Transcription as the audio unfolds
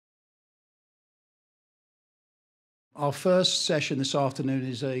Our first session this afternoon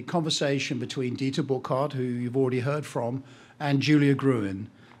is a conversation between Dieter Buchhart, who you've already heard from, and Julia Gruen,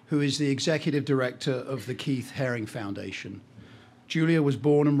 who is the Executive Director of the Keith Haring Foundation. Julia was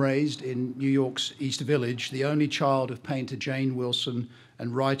born and raised in New York's East Village, the only child of painter Jane Wilson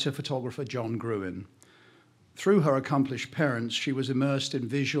and writer-photographer John Gruen. Through her accomplished parents, she was immersed in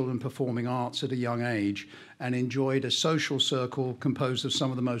visual and performing arts at a young age and enjoyed a social circle composed of some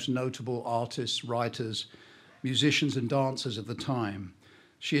of the most notable artists, writers, musicians and dancers of the time.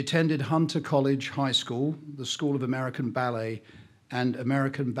 She attended Hunter College High School, the School of American Ballet, and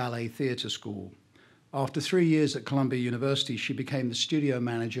American Ballet Theatre School. After 3 years at Columbia University, she became the studio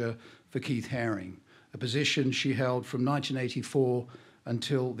manager for Keith Haring, a position she held from 1984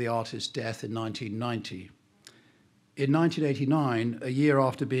 until the artist's death in 1990. In 1989, a year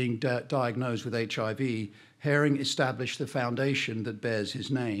after being diagnosed with HIV, Haring established the foundation that bears his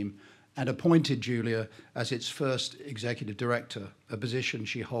name and appointed Julia as its first executive director, a position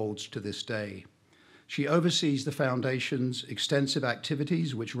she holds to this day. She oversees the foundation's extensive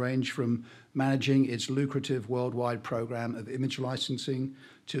activities, which range from managing its lucrative worldwide program of image licensing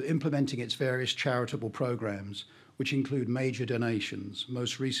to implementing its various charitable programs, which include major donations,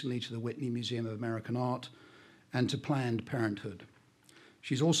 most recently to the Whitney Museum of American Art and to Planned Parenthood.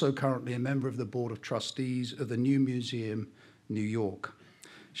 She's also currently a member of the Board of Trustees of the New Museum, New York.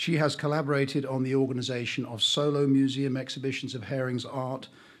 She has collaborated on the organization of solo museum exhibitions of Haring's art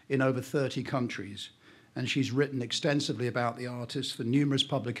in over 30 countries, and she's written extensively about the artist for numerous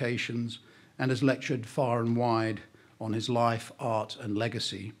publications and has lectured far and wide on his life, art, and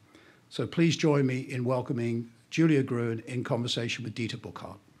legacy. So please join me in welcoming Julia Gruen in conversation with Dieter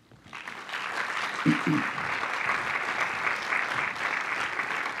Buchhart.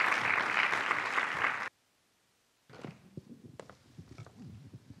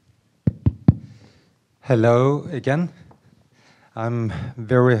 Hello again. I'm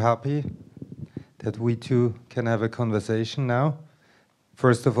very happy that we two can have a conversation now.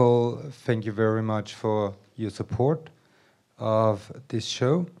 First of all, thank you very much for your support of this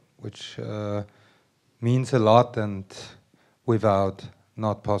show, which means a lot and without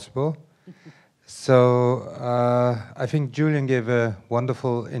not possible. So I think Julian gave a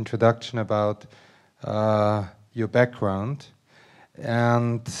wonderful introduction about your background.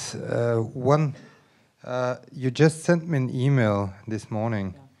 And you just sent me an email this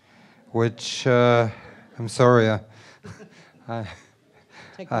morning, which I'm sorry.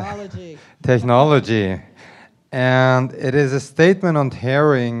 Technology. And it is a statement on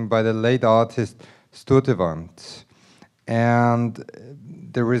Haring by the late artist Sturtevant. And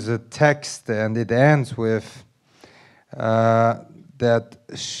there is a text, and it ends with that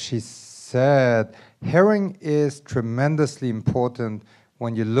she said, Haring is tremendously important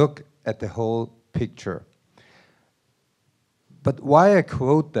when you look at the whole picture. But why I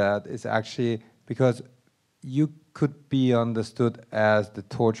quote that is actually because you could be understood as the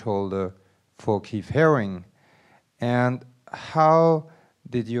torch holder for Keith Haring. And how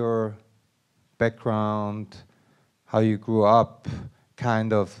did your background, how you grew up,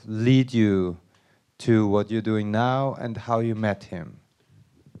 kind of lead you to what you're doing now and how you met him?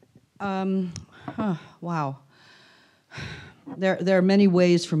 Wow. There are many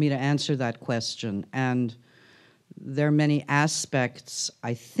ways for me to answer that question, and there are many aspects,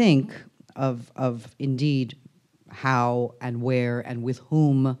 I think, of indeed how and where and with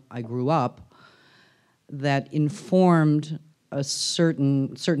whom I grew up that informed a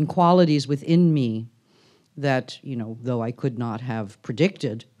certain qualities within me that, you know, though I could not have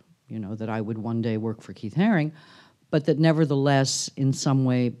predicted, you know, that I would one day work for Keith Haring, but that nevertheless in some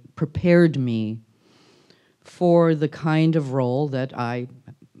way prepared me for the kind of role that I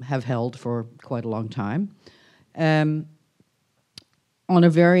have held for quite a long time. On a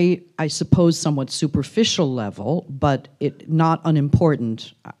very, I suppose, somewhat superficial level, but not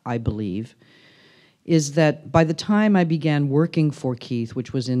unimportant, I believe, is that by the time I began working for Keith,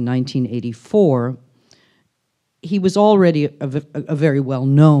 which was in 1984, he was already a very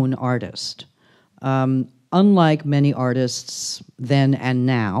well-known artist. Unlike many artists then and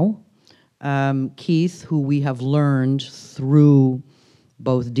now, Keith, who we have learned through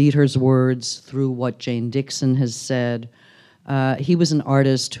both Dieter's words, through what Jane Dixon has said, he was an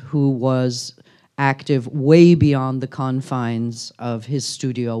artist who was active way beyond the confines of his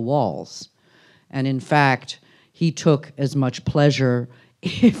studio walls. And in fact, he took as much pleasure,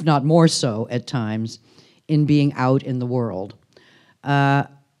 if not more so at times, in being out in the world.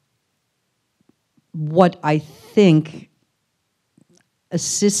 What I think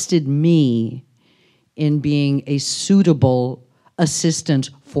assisted me in being a suitable assistant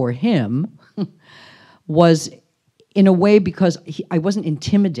for him was in a way because I wasn't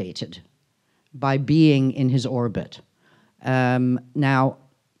intimidated by being in his orbit. Now,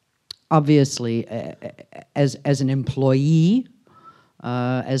 obviously, as an employee,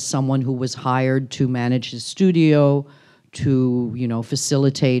 as someone who was hired to manage his studio, to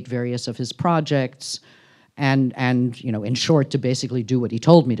facilitate various of his projects, and in short, to basically do what he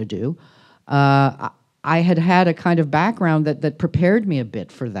told me to do, I had a kind of background that prepared me a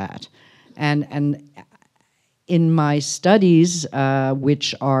bit for that, and in my studies,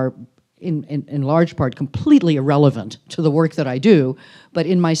 which are in large part completely irrelevant to the work that I do, but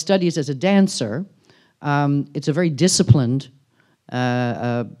in my studies as a dancer, it's a very disciplined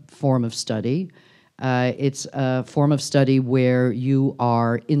form of study. It's a form of study where you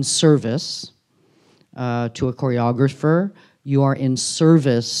are in service to a choreographer. You are in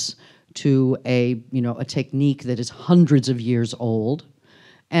service to a technique that is hundreds of years old,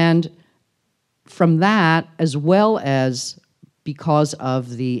 and from that, as well as because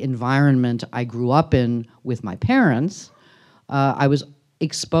of the environment I grew up in with my parents, I was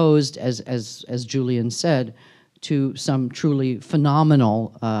exposed, as Julian said, to some truly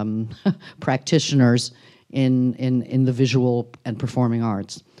phenomenal practitioners in the visual and performing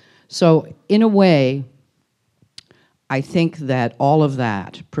arts. So in a way, I think that all of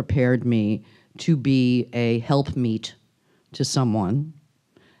that prepared me to be a helpmeet to someone,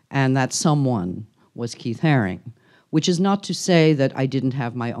 and that someone was Keith Haring, which is not to say that I didn't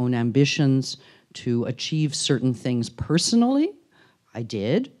have my own ambitions to achieve certain things personally. I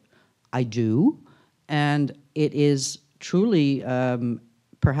did, I do, and it is truly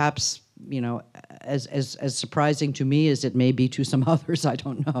perhaps as surprising to me as it may be to some others, I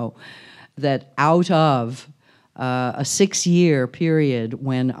don't know, that out of a 6-year period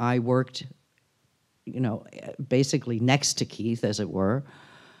when I worked basically next to Keith, as it were,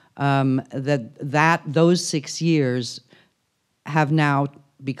 those 6 years have now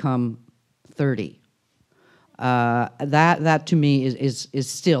become 30. That to me is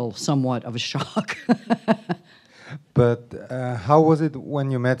still somewhat of a shock. But how was it when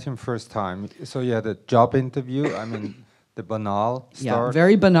you met him first time? So you had a job interview, I mean, the banal start. Yeah,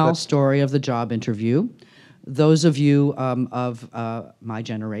 very banal story of the job interview. Those of you of my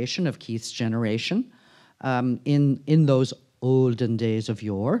generation, of Keith's generation, in those olden days of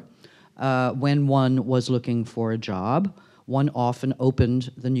yore, when one was looking for a job, one often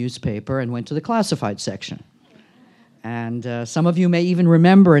opened the newspaper and went to the classified section. And some of you may even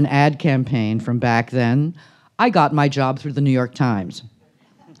remember an ad campaign from back then. I got my job through the New York Times.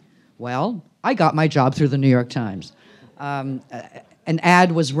 Well, I got my job through the New York Times. An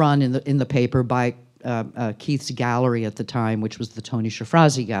ad was run in the paper by Keith's gallery at the time, which was the Tony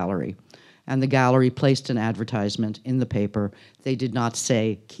Shafrazi Gallery. And the gallery placed an advertisement in the paper. They did not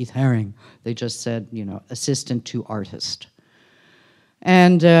say Keith Haring. They just said, assistant to artist.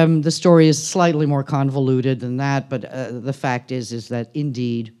 And the story is slightly more convoluted than that, but the fact is that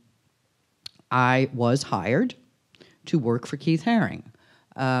indeed I was hired to work for Keith Haring.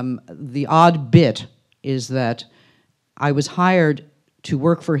 The odd bit is that I was hired to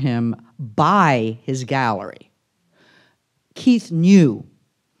work for him by his gallery. Keith knew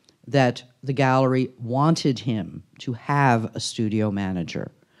that the gallery wanted him to have a studio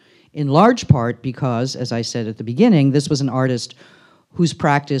manager, in large part because, as I said at the beginning, this was an artist whose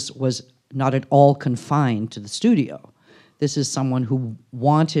practice was not at all confined to the studio. This is someone who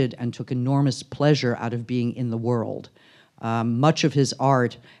wanted and took enormous pleasure out of being in the world. Much of his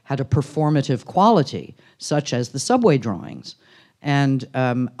art had a performative quality, such as the subway drawings. And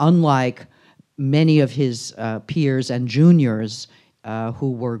unlike many of his peers and juniors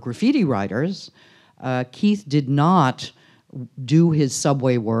who were graffiti writers, Keith did not do his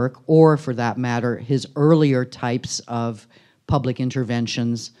subway work, or for that matter, his earlier types of public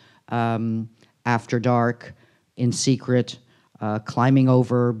interventions, after dark, in secret, climbing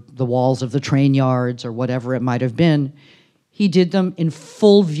over the walls of the train yards or whatever it might have been. He did them in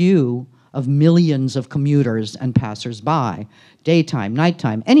full view of millions of commuters and passers-by, daytime,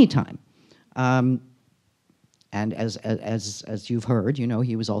 nighttime, anytime. And as you've heard,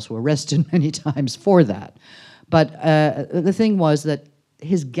 he was also arrested many times for that. But the thing was that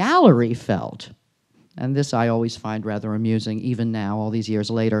his gallery felt, and this I always find rather amusing, even now, all these years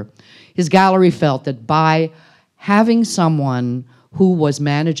later, his gallery felt that by having someone who was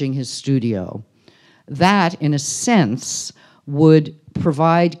managing his studio, that, in a sense, would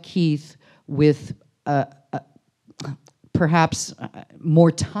provide Keith with perhaps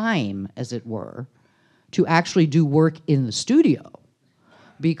more time, as it were, to actually do work in the studio,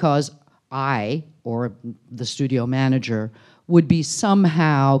 because I, or the studio manager, would be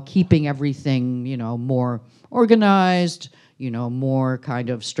somehow keeping everything, more organized, more kind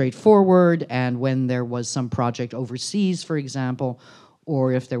of straightforward. And when there was some project overseas, for example,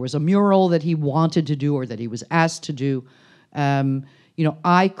 or if there was a mural that he wanted to do or that he was asked to do,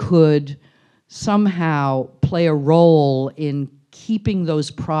 I could somehow play a role in keeping those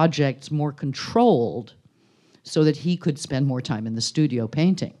projects more controlled so that he could spend more time in the studio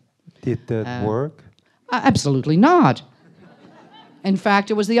painting. Did that work? Absolutely not. In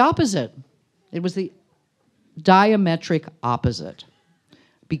fact, it was the opposite. It was the diametric opposite.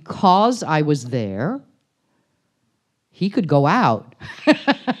 Because I was there, he could go out.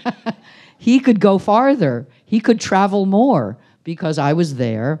 He could go farther. He could travel more because I was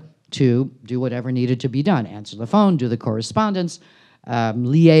there to do whatever needed to be done, answer the phone, do the correspondence,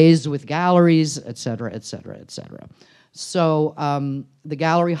 liaise with galleries, et cetera, et cetera, et cetera. So the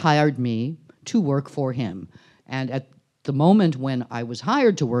gallery hired me to work for him. And at the moment when I was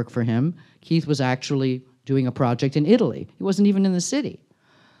hired to work for him, Keith was actually doing a project in Italy. He wasn't even in the city.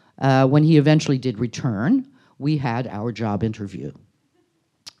 When he eventually did return, we had our job interview.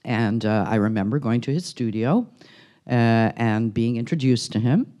 And I remember going to his studio and being introduced to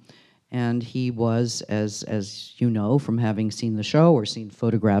him. And he was, as you know from having seen the show or seen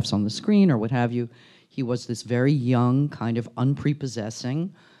photographs on the screen or what have you, he was this very young, kind of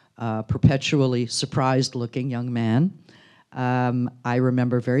unprepossessing, perpetually surprised-looking young man. I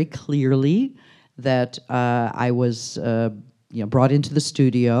remember very clearly that I was brought into the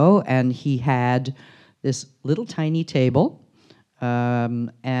studio, and he had this little tiny table, and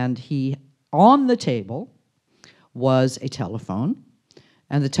on the table was a telephone.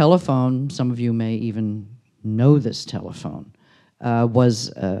 And the telephone, some of you may even know this telephone, was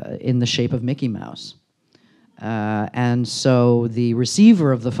in the shape of Mickey Mouse. And so the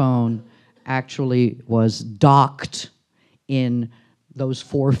receiver of the phone actually was docked in those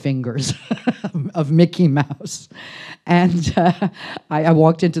 4 fingers of Mickey Mouse. And I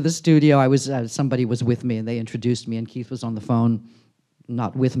walked into the studio. Somebody was with me, and they introduced me, and Keith was on the phone,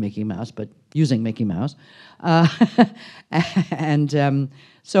 not with Mickey Mouse, but using Mickey Mouse.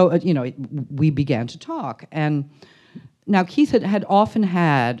 So we began to talk. And now Keith had often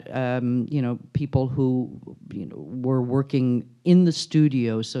had, people who, were working in the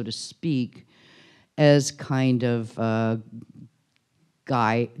studio, so to speak, as kind of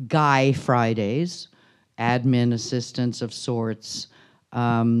guy Fridays, admin assistants of sorts.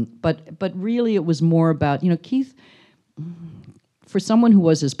 But really it was more about, Keith, for someone who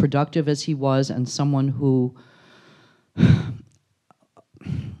was as productive as he was and someone who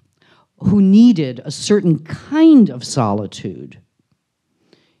needed a certain kind of solitude,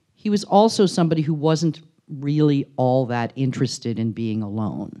 he was also somebody who wasn't really all that interested in being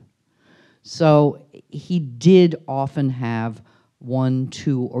alone. So he did often have 1,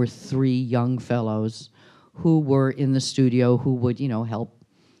 2, or 3 young fellows who were in the studio who would, help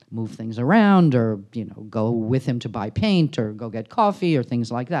move things around or, go with him to buy paint or go get coffee or things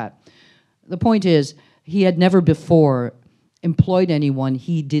like that. The point is, he had never before employed anyone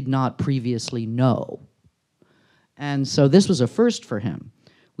he did not previously know. And so this was a first for him.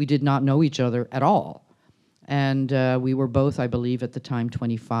 We did not know each other at all. And we were both, I believe, at the time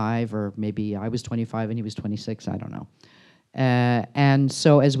 25, or maybe I was 25 and he was 26, I don't know. And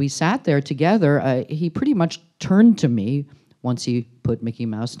so as we sat there together, he pretty much turned to me once he put Mickey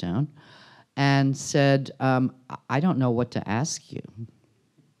Mouse down and said, I don't know what to ask you.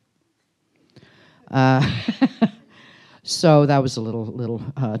 So that was a little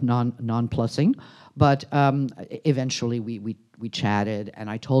non-plussing, but eventually we chatted, and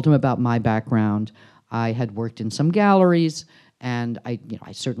I told him about my background. I had worked in some galleries, and I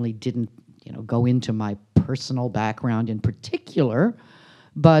certainly didn't go into my personal background in particular,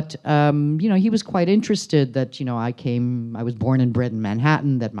 but he was quite interested that I was born and bred in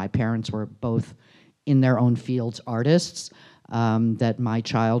Manhattan, that my parents were both in their own fields artists, that my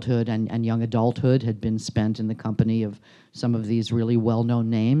childhood and young adulthood had been spent in the company of some of these really well-known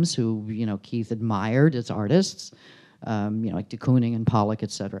names who Keith admired as artists, like de Kooning and Pollock,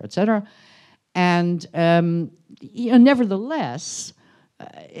 et cetera, et cetera. And nevertheless,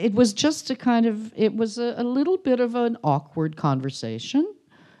 it was just it was a little bit of an awkward conversation.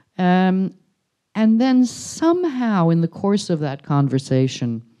 And then somehow in the course of that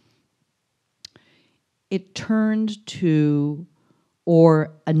conversation, it turned to,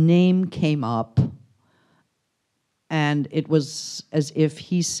 or a name came up, and it was as if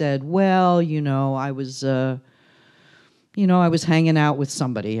he said, well, I was hanging out with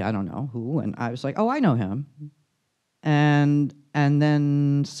somebody, I don't know who, and I was like, oh, I know him. And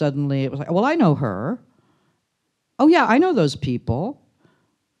then suddenly it was like, well, I know her. Oh, yeah, I know those people.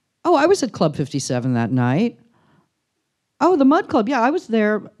 Oh, I was at Club 57 that night. Oh, the Mud Club. Yeah, I was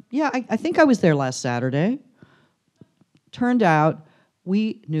there. Yeah, I think I was there last Saturday. Turned out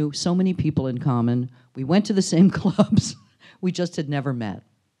we knew so many people in common. We went to the same clubs. We just had never met.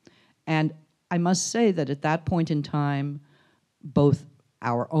 And I must say that at that point in time, both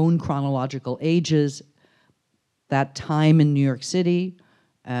our own chronological ages, that time in New York City,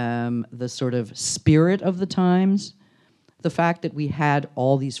 the sort of spirit of the times, the fact that we had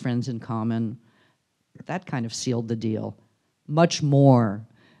all these friends in common, that kind of sealed the deal, much more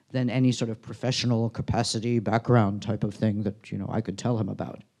than any sort of professional capacity background type of thing that I could tell him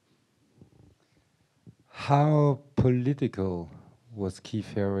about. How political was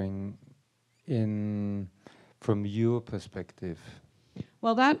Keith Haring from your perspective?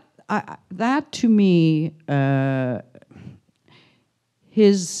 Well, that to me,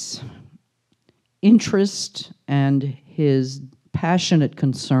 his interest and his passionate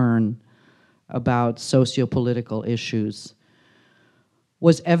concern about socio-political issues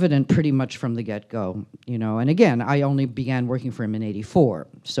was evident pretty much from the get-go, And again, I only began working for him in '84,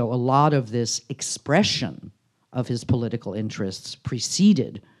 so a lot of this expression of his political interests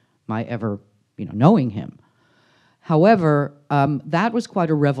preceded my ever, knowing him. However, that was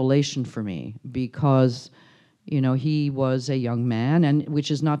quite a revelation for me because, he was a young man, and which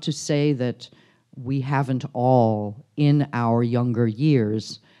is not to say that we haven't all, in our younger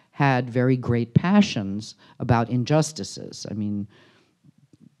years, had very great passions about injustices. I mean,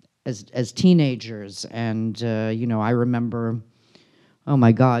 as teenagers, and I remember, oh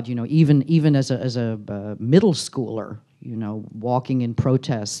my God, even as a middle schooler, walking in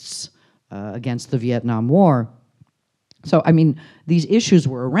protests against the Vietnam War. So I mean, these issues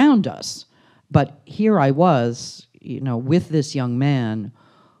were around us, but here I was, with this young man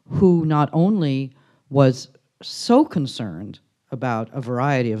who not only was so concerned about a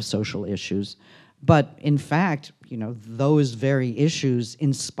variety of social issues, but in fact, those very issues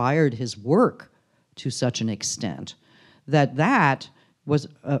inspired his work to such an extent that was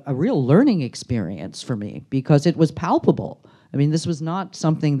a real learning experience for me because it was palpable. I mean, this was not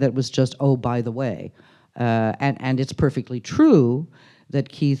something that was just, oh, by the way. And it's perfectly true that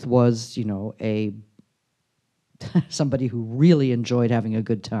Keith was, somebody who really enjoyed having a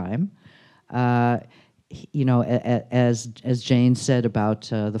good time. As Jane said about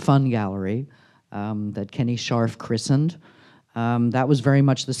the Fun Gallery, that Kenny Scharf christened. That was very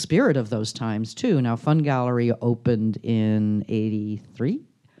much the spirit of those times, too. Now, Fun Gallery opened in '83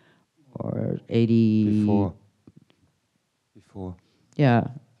 or 80... Before. Yeah.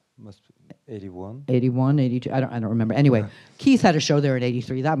 Must be 81? 81, 82, I don't remember. Anyway, Keith had a show there in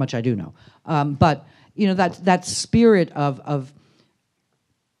 '83, that much I do know. But, that spirit of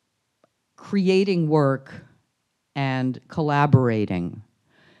creating work and collaborating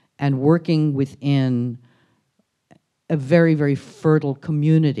and working within a very, very fertile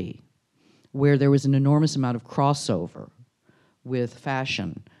community where there was an enormous amount of crossover with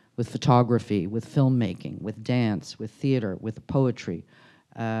fashion, with photography, with filmmaking, with dance, with theater, with poetry.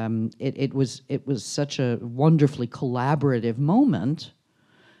 It was such a wonderfully collaborative moment.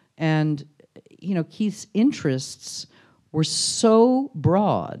 And, Keith's interests were so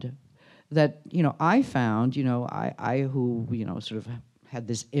broad that, I found, I who, sort of had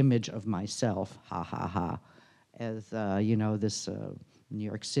this image of myself, as, this New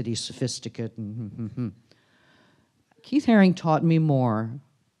York City sophisticate. Keith Haring taught me more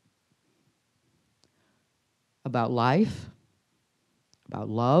about life, about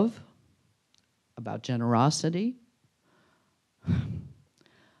love, about generosity,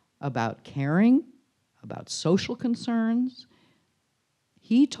 about caring, about social concerns.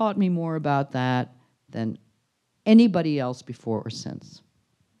 He taught me more about that than anybody else before or since.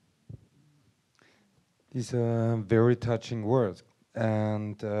 These are very touching words,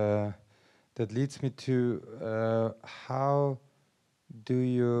 and that leads me to how do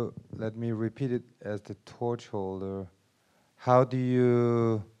you, let me repeat it as the torch holder, how do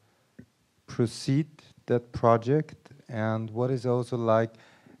you proceed that project, and what is also like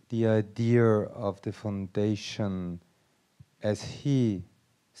the idea of the foundation as he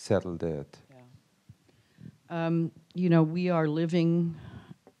settled it? Yeah. We are living,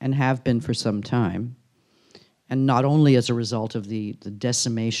 and have been for some time, and not only as a result of the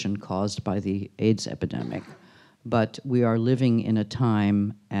decimation caused by the AIDS epidemic, but we are living in a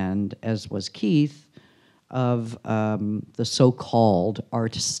time, and as was Keith, of the so-called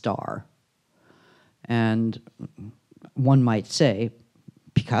art star. And one might say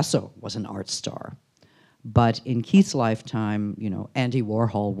Picasso was an art star. But in Keith's lifetime, Andy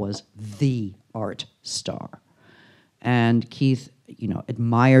Warhol was the art star. And Keith,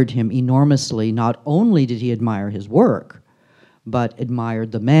 admired him enormously. Not only did he admire his work, but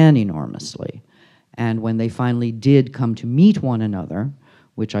admired the man enormously. And when they finally did come to meet one another,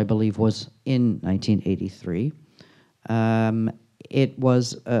 which I believe was in 1983, it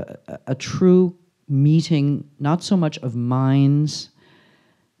was a true meeting, not so much of minds,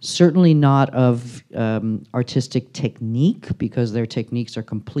 certainly not of artistic technique, because their techniques are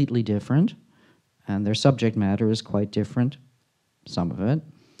completely different, and their subject matter is quite different, some of it.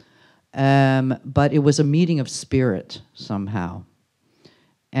 But it was a meeting of spirit, somehow.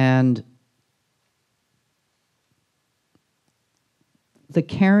 And the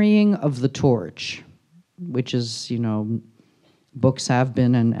carrying of the torch, which is, books have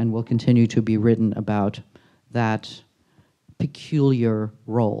been and will continue to be written about that peculiar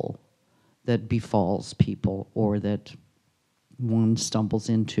role that befalls people or that one stumbles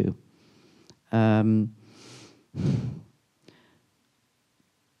into.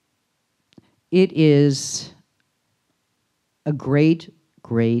 It is a great,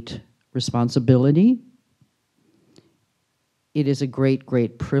 great responsibility. It is a great,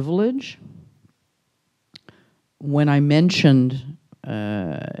 great privilege. When I mentioned,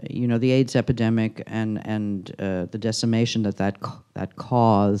 the AIDS epidemic and the decimation that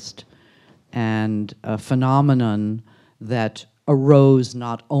caused, and a phenomenon that arose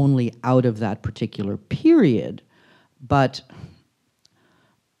not only out of that particular period, but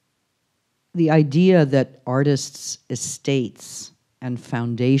the idea that artists' estates and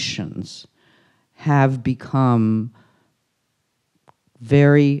foundations have become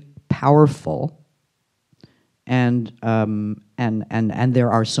very powerful, and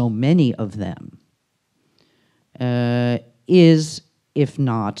there are so many of them, is, if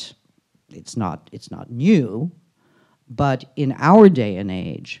not, it's not new, but in our day and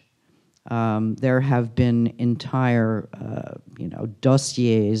age, there have been entire,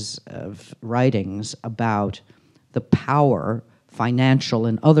 dossiers of writings about the power, financial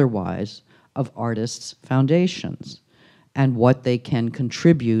and otherwise, of artists' foundations, and what they can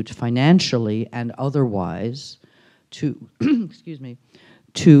contribute financially and otherwise to, excuse me,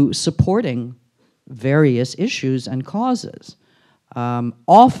 to supporting various issues and causes.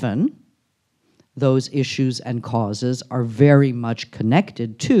 Often, those issues and causes are very much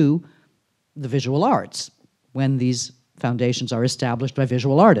connected to the visual arts, when these foundations are established by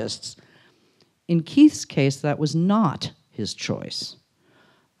visual artists. In Keith's case, that was not his choice.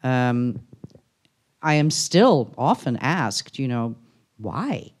 I am still often asked,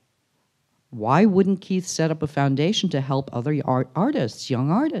 why? Why wouldn't Keith set up a foundation to help other artists, young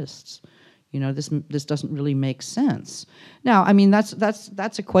artists? This doesn't really make sense. Now, I mean, that's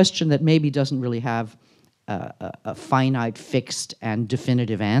a question that maybe doesn't really have a finite, fixed, and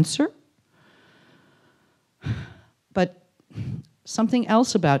definitive answer. But something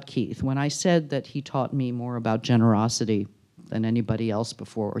else about Keith, when I said that he taught me more about generosity than anybody else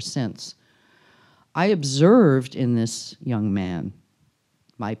before or since, I observed in this young man,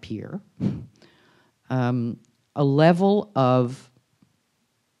 my peer, a level of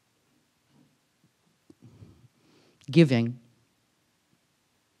giving,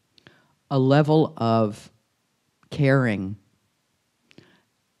 a level of caring,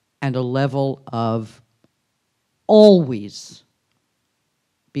 and a level of always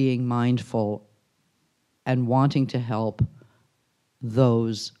being mindful and wanting to help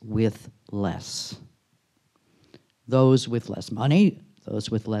those with less. Those with less money,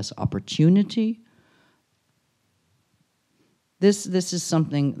 those with less opportunity. This is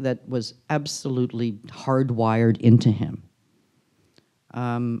something that was absolutely hardwired into him.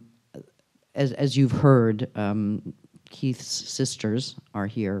 As you've heard, Keith's sisters are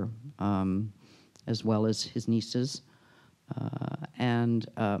here, as well as his nieces. And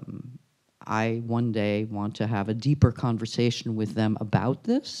I one day want to have a deeper conversation with them about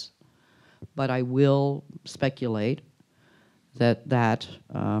this, but I will speculate that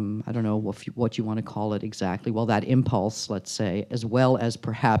I don't know what you want to call it exactly, well, that impulse, let's say, as well as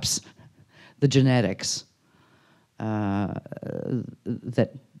perhaps the genetics that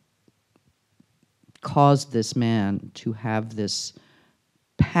caused this man to have this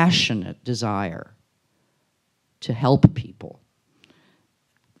passionate desire to help people,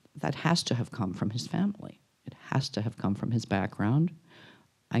 that has to have come from his family. It has to have come from his background.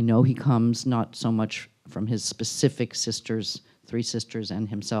 I know he comes not so much from his specific sisters, 3 sisters and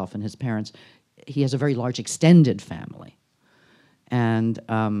himself and his parents. He has a very large extended family. And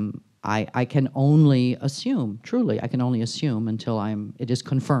I can only assume, truly, I can only assume until it is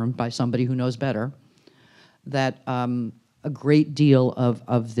confirmed by somebody who knows better, that a great deal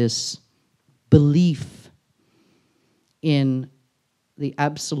of this belief in the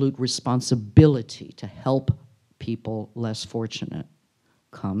absolute responsibility to help people less fortunate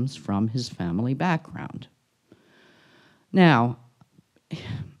comes from his family background. Now,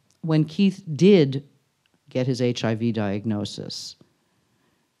 when Keith did get his HIV diagnosis,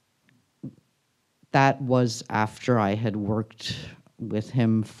 that was after I had worked with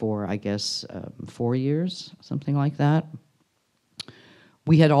him for, I guess, 4 years, something like that.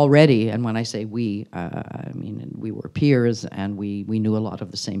 We had already, and when I say we, I mean we were peers, and we knew a lot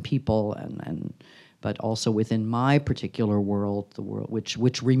of the same people, but also within my particular world, the world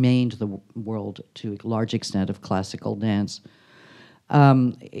which remained the world to a large extent of classical dance.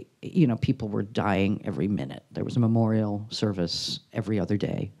 You know, people were dying every minute. There was a memorial service every other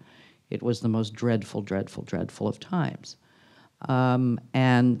day. It was the most dreadful, dreadful, dreadful of times.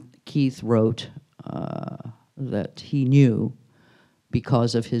 And Keith wrote that he knew,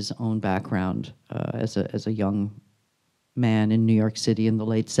 because of his own background as a young man in New York City in the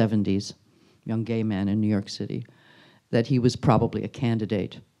late 70s, young gay man in New York City, that he was probably a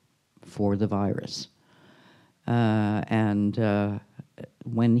candidate for the virus. And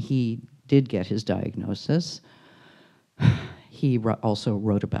when he did get his diagnosis, he also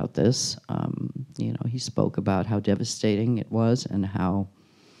wrote about this. You know, he spoke about how devastating it was and how,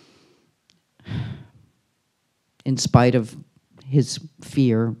 in spite of his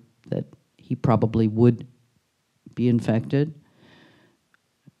fear that he probably would be infected,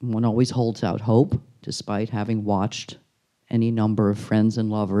 one always holds out hope, despite having watched any number of friends and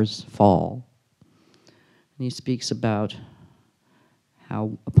lovers fall. And he speaks about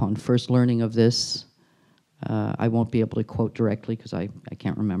how, upon first learning of this, I won't be able to quote directly because I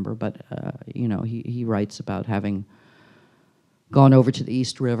can't remember, but you know, he writes about having gone over to the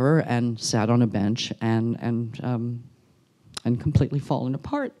East River and sat on a bench and completely fallen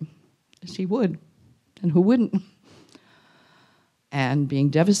apart, as he would, and who wouldn't, and being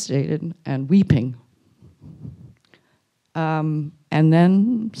devastated and weeping. And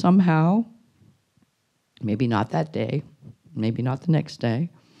then somehow, maybe not that day, maybe not the next day,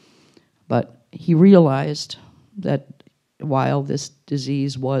 but he realized that while this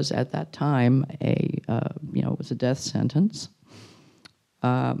disease was at that time you know, it was a death sentence,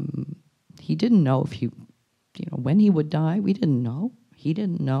 he didn't know if you know, when he would die. We didn't know. He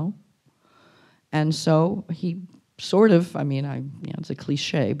didn't know. And so he sort of, I mean, you know, it's a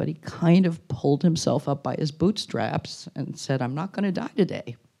cliche, but he kind of pulled himself up by his bootstraps and said, I'm not going to die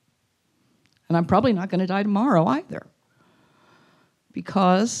today. And I'm probably not going to die tomorrow either.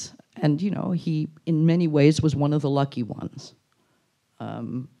 Because, and you know, he in many ways was one of the lucky ones.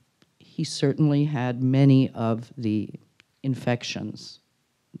 He certainly had many of the infections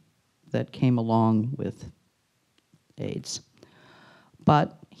that came along with AIDS.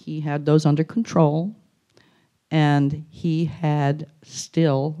 But he had those under control, and he had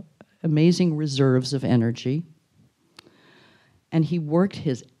still amazing reserves of energy, and he worked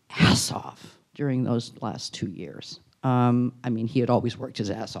his ass off during those last 2 years. I mean, he had always worked his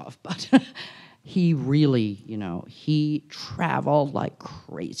ass off, but he really, you know, he traveled like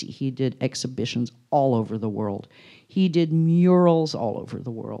crazy. He did exhibitions all over the world. He did murals all over the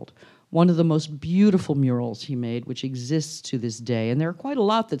world. One of the most beautiful murals he made, which exists to this day, and there are quite a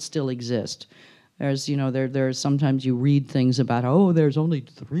lot that still exist. There's, you know, there's sometimes you read things about, oh, there's only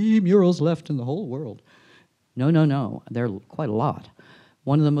 3 murals left in the whole world. No, no, no, there are quite a lot.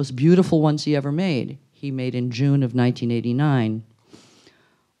 One of the most beautiful ones he ever made, he made in June of 1989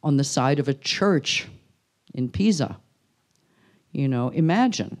 on the side of a church in Pisa. You know,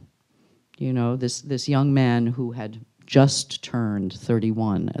 imagine, you know, this young man who had just turned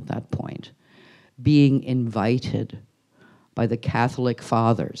 31 at that point, being invited by the Catholic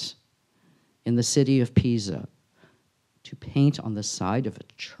fathers in the city of Pisa to paint on the side of a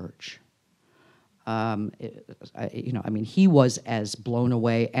church. You know, I mean, he was as blown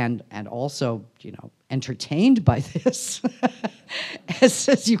away and also, you know, entertained by this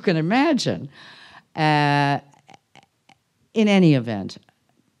as you can imagine. In any event,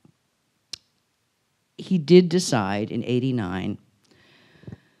 he did decide in '89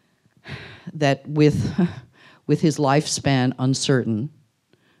 that with his lifespan uncertain,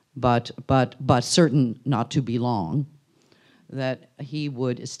 but certain not to be long, that he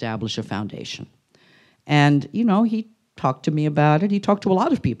would establish a foundation. And, you know, he talked to me about it. He talked to a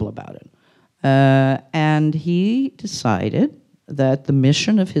lot of people about it. And he decided that the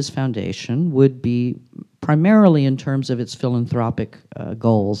mission of his foundation would be, primarily in terms of its philanthropic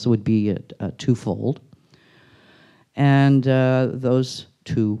goals, would be twofold. And those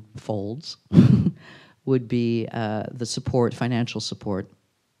two folds would be the support, financial support,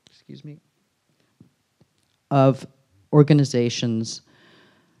 excuse me, of organizations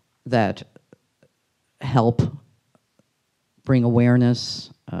that help bring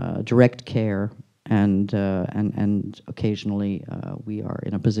awareness, direct care, and occasionally we are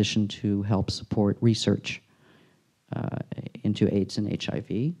in a position to help support research into AIDS and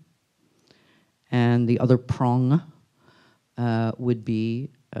HIV. And the other prong would be,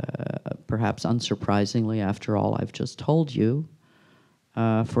 perhaps unsurprisingly after all I've just told you,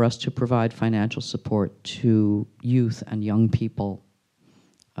 for us to provide financial support to youth and young people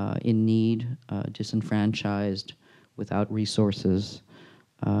in need, disenfranchised, without resources,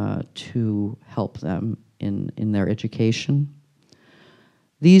 to help them in their education.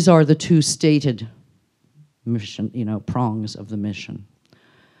 These are the two stated mission, prongs of the mission.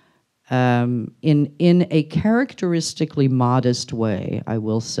 In a characteristically modest way, I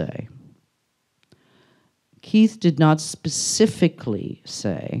will say, Keith did not specifically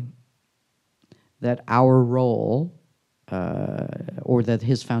say that our role, or that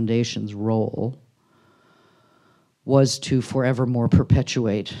his foundation's role, was to forevermore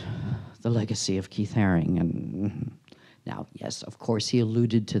perpetuate the legacy of Keith Haring. And now, yes, of course, he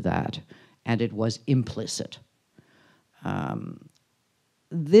alluded to that, and it was implicit.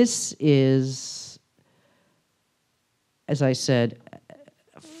 This is, as I said,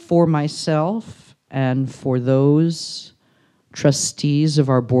 for myself and for those trustees of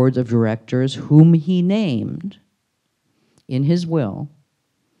our board of directors whom he named in his will,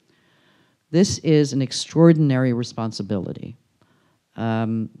 this is an extraordinary responsibility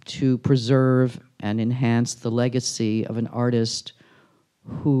to preserve and enhance the legacy of an artist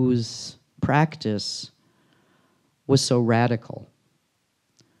whose practice was so radical.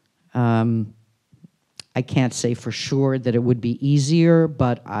 I can't say for sure that it would be easier,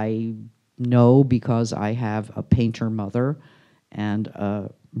 but I know, because I have a painter mother and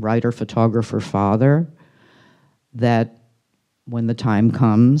a writer-photographer father, that when the time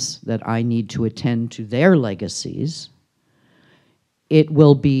comes that I need to attend to their legacies, it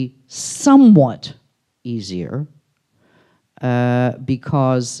will be somewhat easier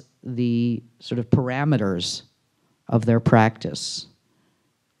because the sort of parameters of their practice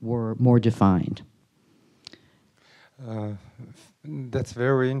were more defined. That's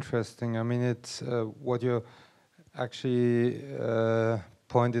very interesting. I mean, it's what you actually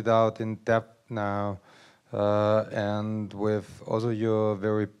pointed out in depth now, and with also your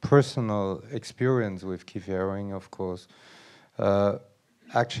very personal experience with Keith Haring, of course,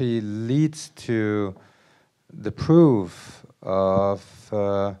 actually leads to the proof of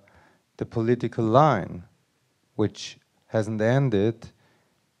the political line, which hasn't ended,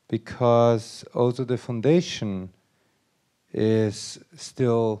 because also the foundation is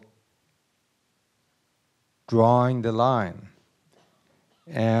still drawing the line.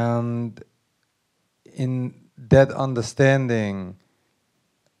 And in that understanding,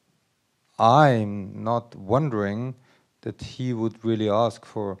 I'm not wondering that he would really ask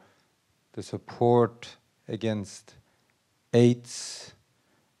for the support against AIDS,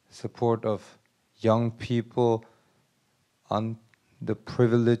 support of young people,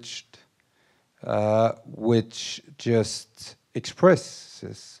 underprivileged, which just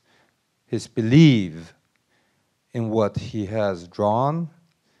expresses his belief in what he has drawn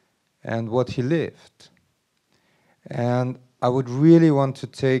and what he lived. And I would really want to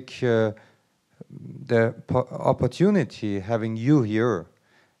take the opportunity, having you here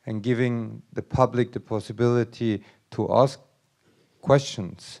and giving the public the possibility to ask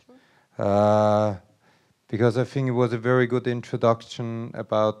questions, because I think it was a very good introduction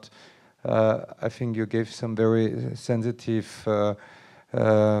about, I think you gave some very sensitive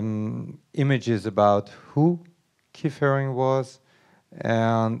images about who Keith Haring was,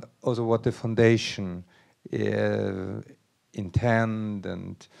 and also what the foundation intend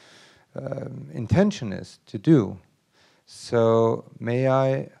and intention is to do. So may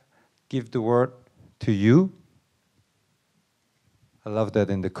I give the word to you? I love that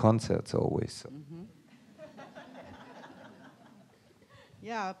in the concerts always. Mm-hmm.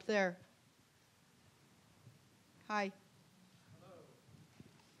 Yeah, up there. Hi.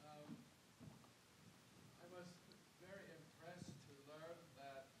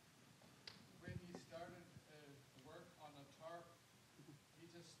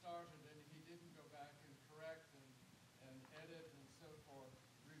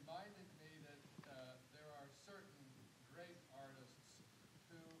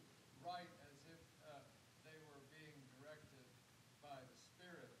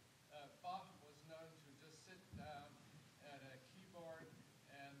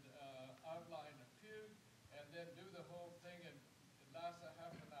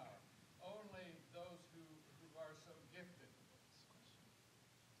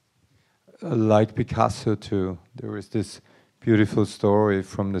 like Picasso too. There is this beautiful story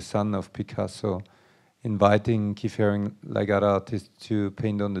from the son of Picasso inviting Keith Haring, like other artists, to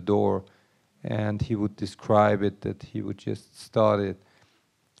paint on the door, and he would describe it that he would just start it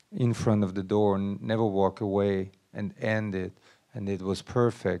in front of the door and never walk away and end it, and it was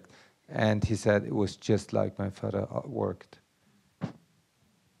perfect. And he said it was just like my father worked.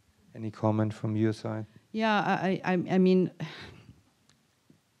 Any comment from your side? Yeah, I mean,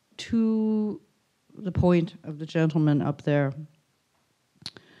 to the point of the gentleman up there,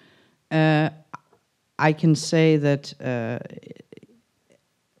 I can say that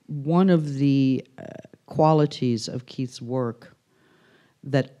one of the qualities of Keith's work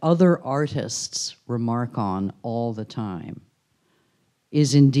that other artists remark on all the time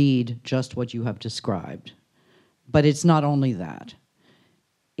is indeed just what you have described. But it's not only that.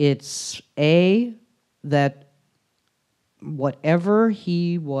 It's that whatever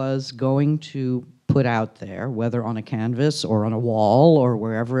he was going to put out there, whether on a canvas or on a wall or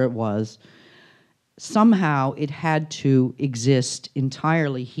wherever it was, somehow it had to exist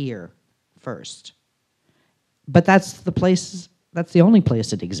entirely here first. But that's the only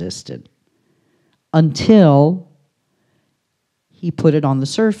place it existed until he put it on the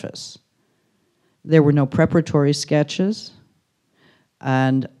surface. There were no preparatory sketches,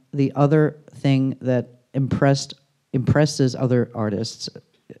 and the other thing that impresses other artists,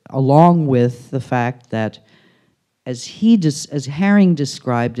 along with the fact that, as Haring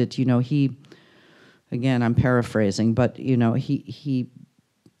described it, you know, he, again, I'm paraphrasing, but you know, he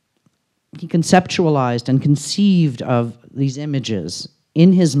conceptualized and conceived of these images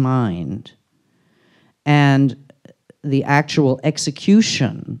in his mind, and the actual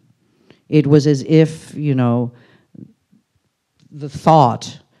execution, it was as if, you know, the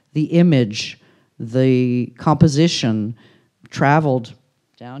thought, the image, the composition traveled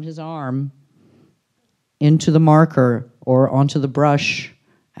down his arm into the marker or onto the brush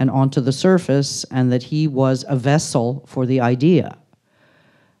and onto the surface, and that he was a vessel for the idea.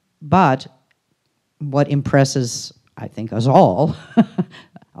 But what impresses, I think, us all,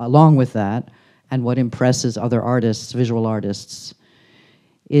 along with that, and what impresses other artists, visual artists,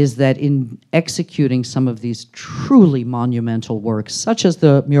 is that in executing some of these truly monumental works, such as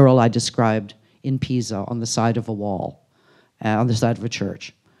the mural I described in Pisa on the side of a wall, on the side of a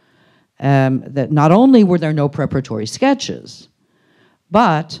church, that not only were there no preparatory sketches,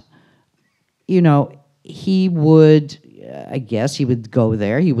 but, you know, he would, I guess he would go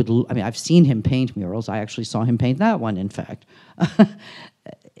there, I mean, I've seen him paint murals, I actually saw him paint that one, in fact.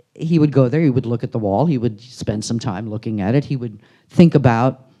 He would go there, he would look at the wall, he would spend some time looking at it, he would think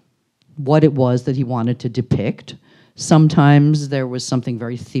about what it was that he wanted to depict. Sometimes there was something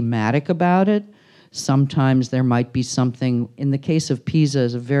very thematic about it. Sometimes there might be something, in the case of Pisa,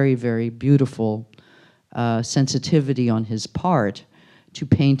 is a very, very beautiful sensitivity on his part to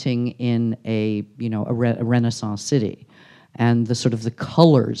painting in a Renaissance city, and the sort of the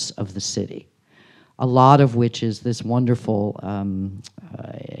colors of the city. A lot of which is this wonderful,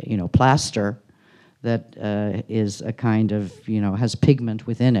 plaster that is a kind of, has pigment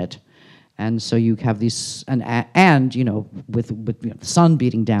within it. And so you have these, and with the sun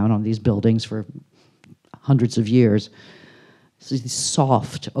beating down on these buildings for hundreds of years, so these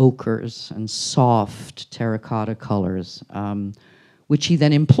soft ochres and soft terracotta colors, which he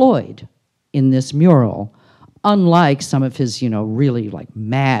then employed in this mural, unlike some of his, really like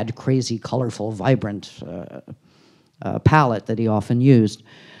mad, crazy, colorful, vibrant palette that he often used.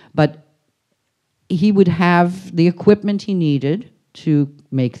 But he would have the equipment he needed to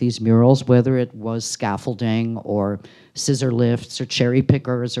make these murals, whether it was scaffolding or scissor lifts or cherry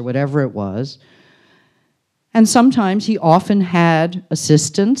pickers or whatever it was. And sometimes he often had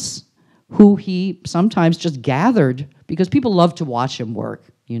assistants who he sometimes just gathered, because people loved to watch him work,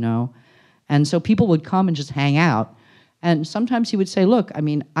 And so people would come and just hang out. And sometimes he would say, look, I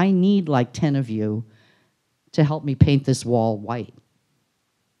mean, I need like 10 of you to help me paint this wall white,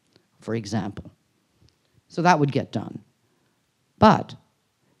 for example. So that would get done. But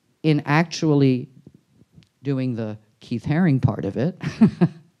in actually doing the Keith Haring part of it,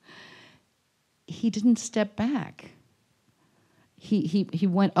 he didn't step back. He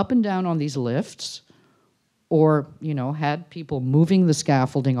went up and down on these lifts, or had people moving the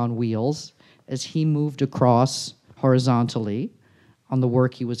scaffolding on wheels as he moved across horizontally on the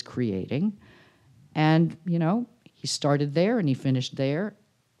work he was creating. And, he started there and he finished there.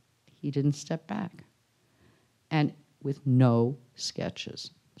 He didn't step back. And with no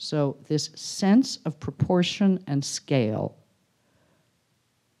sketches. So this sense of proportion and scale,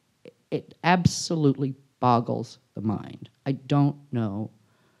 it absolutely boggles the mind. I don't know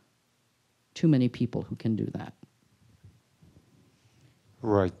too many people who can do that.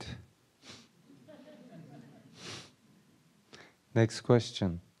 Right. Next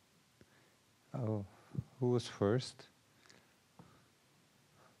question. Oh, who was first?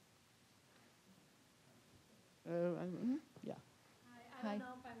 Yeah. I don't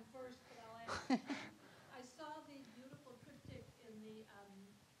know if I'm first, but I'll ask. I saw the beautiful triptych in the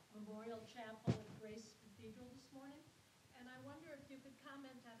Memorial Chapel at Grace Cathedral this morning, and I wonder if you could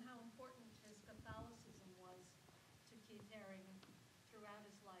comment on how important his Catholicism was to Keith Haring throughout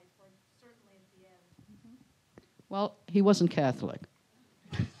his life, or certainly at the end. Well, he wasn't Catholic.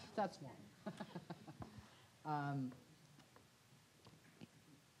 That's one.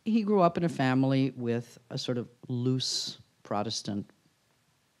 He grew up in a family with a sort of loose Protestant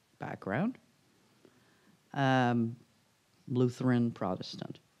background, Lutheran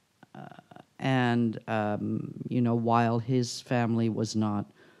Protestant. And, while his family was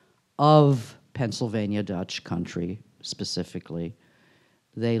not of Pennsylvania Dutch country specifically,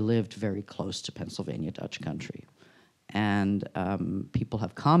 they lived very close to Pennsylvania Dutch country. And people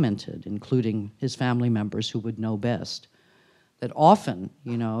have commented, including his family members who would know best, that often,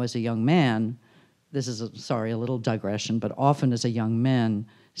 as a young man, this is a little digression, but often as a young man,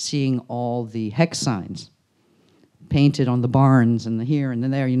 seeing all the hex signs painted on the barns and the here and the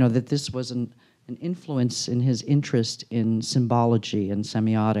there, that this was an influence in his interest in symbology and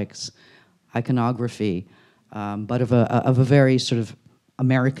semiotics, iconography, but of a very sort of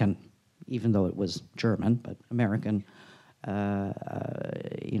American, even though it was German, but American,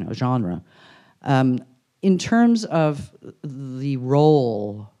 genre. In terms of the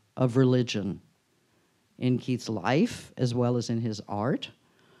role of religion in Keith's life, as well as in his art,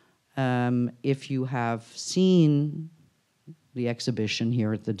 if you have seen the exhibition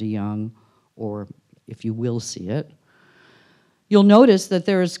here at the De Young, or if you will see it, you'll notice that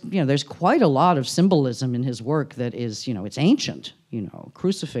there's quite a lot of symbolism in his work that is, it's ancient,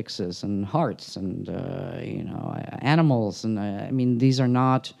 crucifixes and hearts and, animals. And these are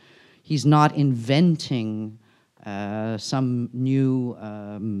not, he's not inventing some new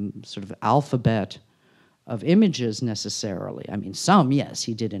sort of alphabet of images necessarily. Some, yes,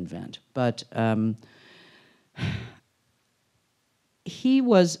 he did invent, but he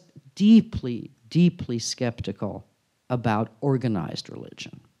was deeply, deeply skeptical about organized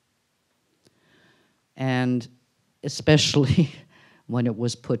religion. And especially when it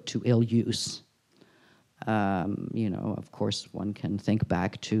was put to ill use. Of course, one can think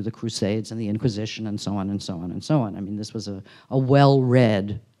back to the Crusades and the Inquisition and so on and so on and so on. This was a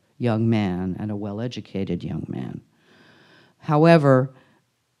well-read young man and a well-educated young man. However,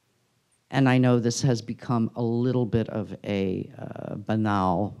 and I know this has become a little bit of a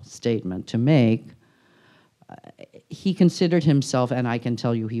banal statement to make, he considered himself, and I can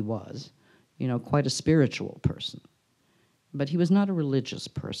tell you he was, quite a spiritual person. But he was not a religious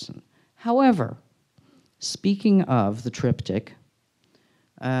person. However, speaking of the triptych,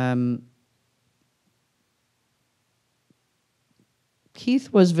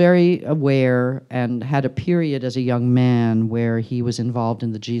 Keith was very aware and had a period as a young man where he was involved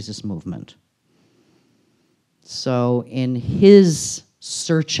in the Jesus movement. So in his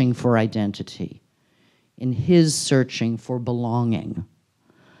searching for identity, in his searching for belonging,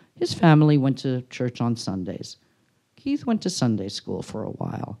 his family went to church on Sundays. Keith went to Sunday school for a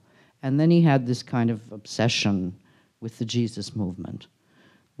while, and then he had this kind of obsession with the Jesus movement,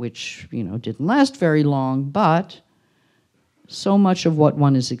 which, didn't last very long, but so much of what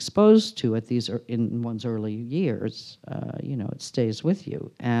one is exposed to at in one's early years, it stays with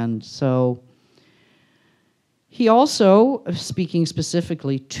you. And so he also, speaking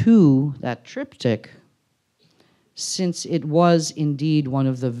specifically to that triptych, since it was indeed one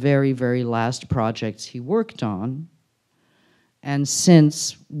of the very, very last projects he worked on, and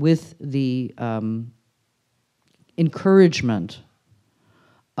since with the encouragement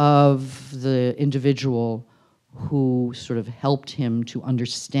of the individual who sort of helped him to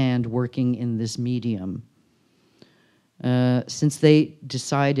understand working in this medium, since they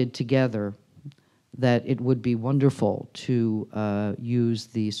decided together that it would be wonderful to use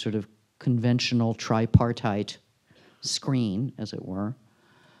the sort of conventional tripartite screen, as it were,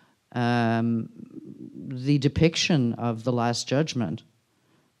 the depiction of the Last Judgment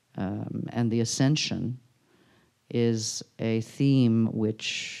and the Ascension is a theme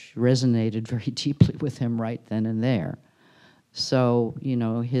which resonated very deeply with him right then and there. So,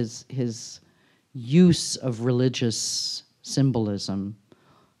 his use of religious symbolism,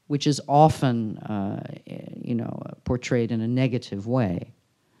 which is often, portrayed in a negative way,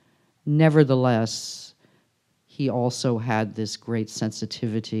 nevertheless, he also had this great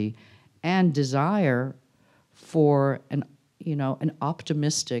sensitivity and desire for an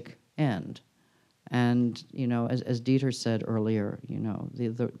optimistic end. And as Dieter said earlier,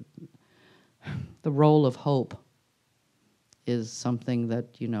 the role of hope is something that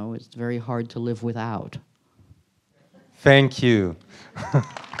is very hard to live without. Thank you.